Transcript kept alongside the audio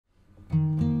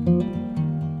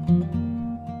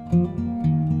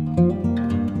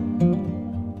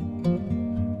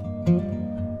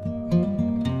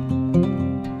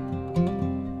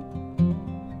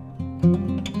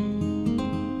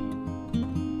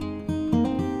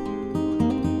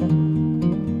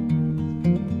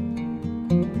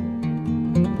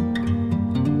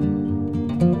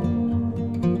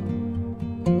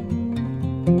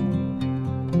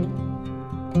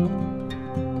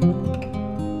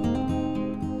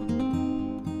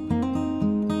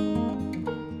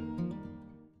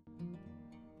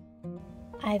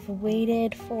I've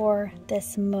waited for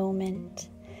this moment.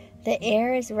 The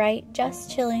air is right,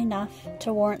 just chilly enough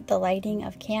to warrant the lighting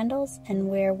of candles and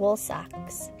wear wool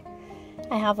socks.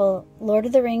 I have a Lord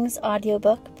of the Rings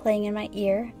audiobook playing in my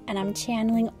ear, and I'm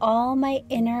channeling all my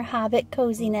inner hobbit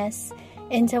coziness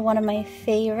into one of my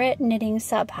favorite knitting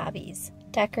sub-hobbies,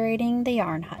 decorating the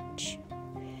yarn hutch.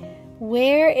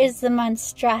 Where is the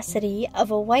monstrosity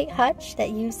of a white hutch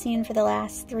that you've seen for the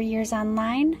last 3 years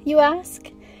online, you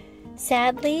ask?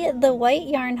 Sadly, the white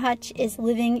yarn hutch is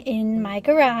living in my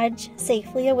garage,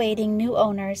 safely awaiting new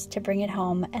owners to bring it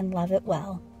home and love it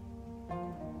well.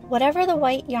 Whatever the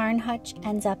white yarn hutch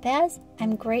ends up as,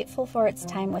 I'm grateful for its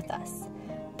time with us.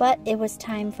 But it was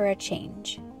time for a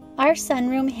change. Our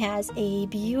sunroom has a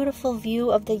beautiful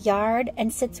view of the yard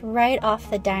and sits right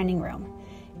off the dining room.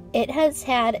 It has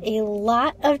had a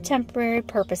lot of temporary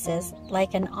purposes,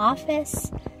 like an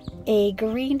office, a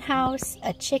greenhouse,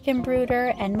 a chicken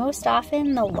brooder, and most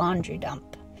often the laundry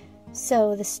dump.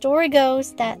 So the story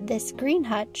goes that this green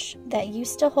hutch that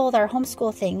used to hold our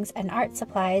homeschool things and art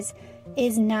supplies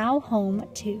is now home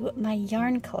to my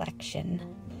yarn collection.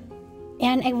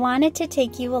 And I wanted to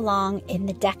take you along in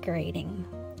the decorating.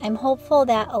 I'm hopeful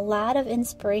that a lot of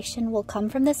inspiration will come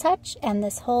from this hutch and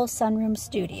this whole sunroom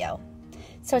studio.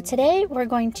 So today we're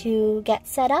going to get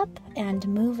set up and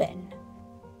move in.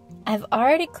 I've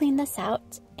already cleaned this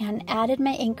out and added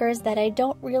my anchors that I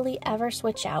don't really ever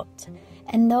switch out,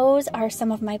 and those are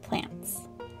some of my plants.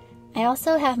 I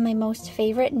also have my most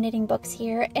favorite knitting books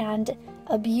here and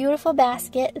a beautiful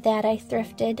basket that I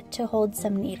thrifted to hold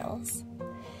some needles.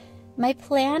 My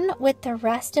plan with the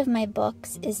rest of my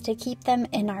books is to keep them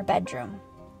in our bedroom.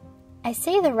 I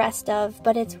say the rest of,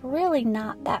 but it's really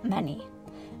not that many.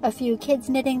 A few kids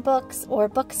knitting books or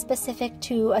books specific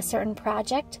to a certain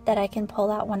project that I can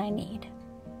pull out when I need.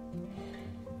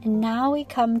 And now we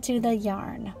come to the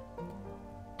yarn.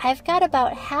 I've got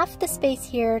about half the space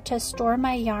here to store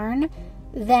my yarn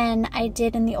than I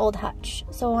did in the old hutch,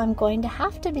 so I'm going to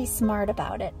have to be smart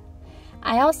about it.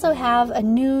 I also have a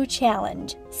new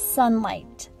challenge,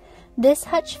 sunlight. This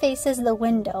hutch faces the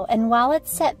window, and while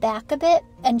it's set back a bit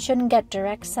and shouldn't get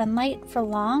direct sunlight for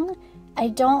long, I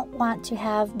don't want to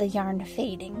have the yarn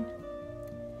fading.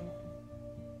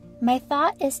 My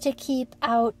thought is to keep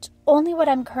out only what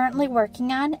I'm currently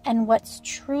working on and what's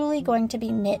truly going to be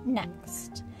knit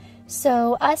next.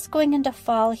 So us going into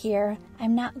fall here,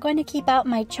 I'm not going to keep out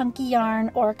my chunky yarn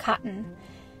or cotton.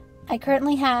 I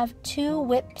currently have 2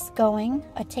 whips going,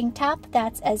 a tank top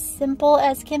that's as simple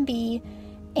as can be,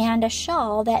 and a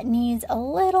shawl that needs a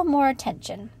little more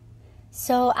attention.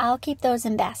 So I'll keep those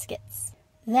in baskets.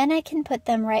 Then I can put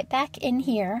them right back in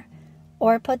here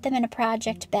or put them in a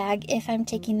project bag if I'm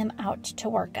taking them out to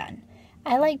work on.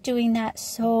 I like doing that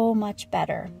so much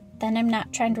better. Then I'm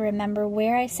not trying to remember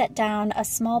where I set down a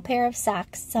small pair of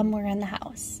socks somewhere in the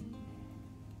house.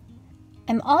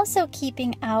 I'm also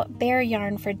keeping out bare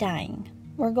yarn for dyeing.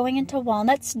 We're going into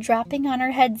walnuts dropping on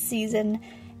our head season,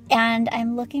 and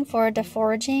I'm looking forward to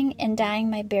foraging and dyeing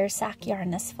my bare sock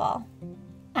yarn this fall.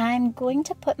 I'm going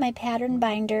to put my pattern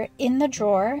binder in the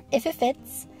drawer, if it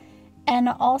fits, and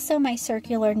also my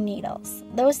circular needles.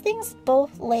 Those things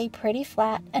both lay pretty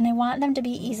flat, and I want them to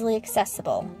be easily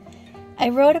accessible. I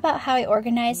wrote about how I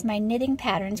organize my knitting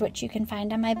patterns, which you can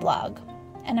find on my blog.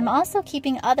 And I'm also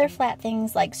keeping other flat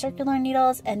things like circular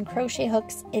needles and crochet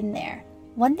hooks in there.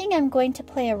 One thing I'm going to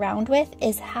play around with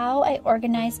is how I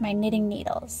organize my knitting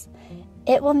needles.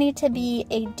 It will need to be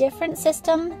a different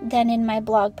system than in my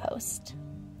blog post.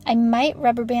 I might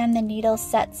rubber band the needle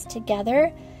sets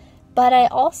together, but I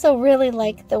also really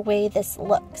like the way this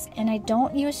looks, and I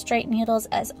don't use straight needles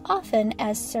as often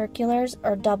as circulars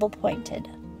or double pointed.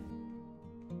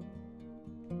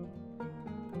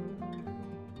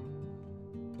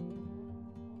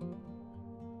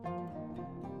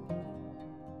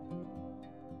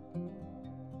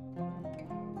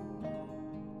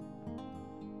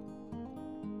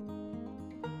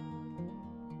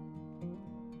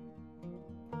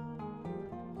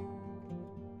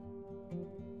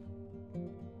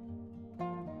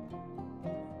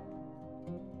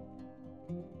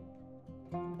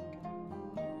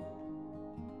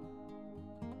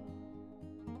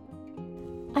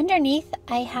 Underneath,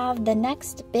 I have the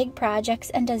next big projects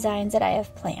and designs that I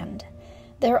have planned.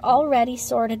 They're already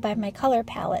sorted by my color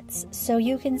palettes, so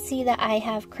you can see that I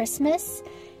have Christmas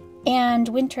and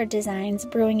winter designs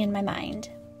brewing in my mind.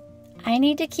 I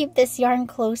need to keep this yarn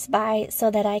close by so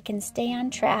that I can stay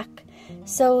on track,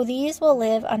 so these will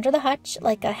live under the hutch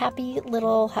like a happy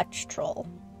little hutch troll.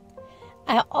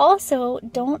 I also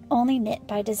don't only knit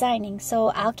by designing, so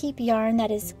I'll keep yarn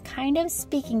that is kind of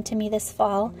speaking to me this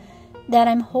fall, that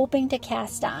I'm hoping to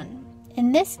cast on.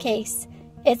 In this case,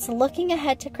 it's looking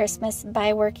ahead to Christmas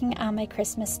by working on my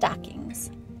Christmas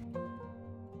stockings.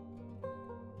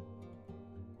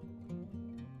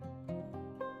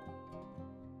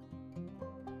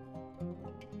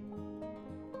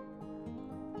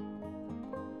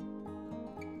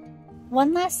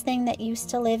 One last thing that used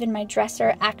to live in my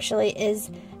dresser actually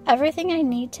is everything I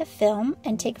need to film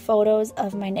and take photos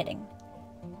of my knitting.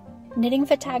 Knitting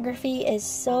photography is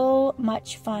so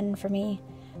much fun for me.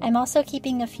 I'm also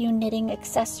keeping a few knitting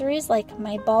accessories like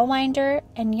my ball winder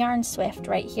and yarn swift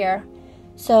right here,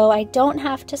 so I don't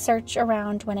have to search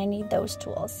around when I need those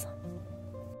tools.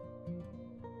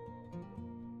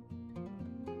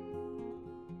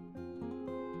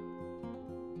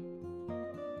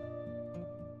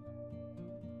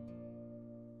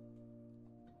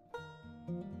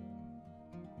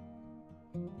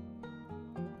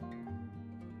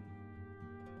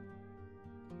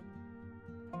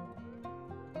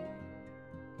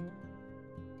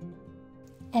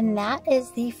 And that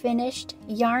is the finished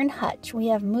yarn hutch. We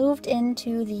have moved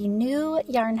into the new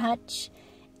yarn hutch,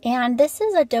 and this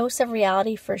is a dose of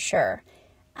reality for sure.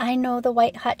 I know the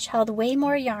white hutch held way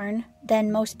more yarn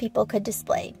than most people could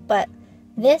display, but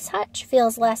this hutch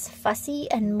feels less fussy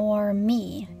and more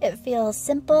me. It feels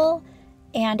simple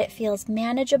and it feels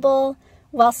manageable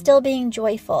while still being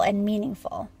joyful and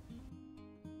meaningful.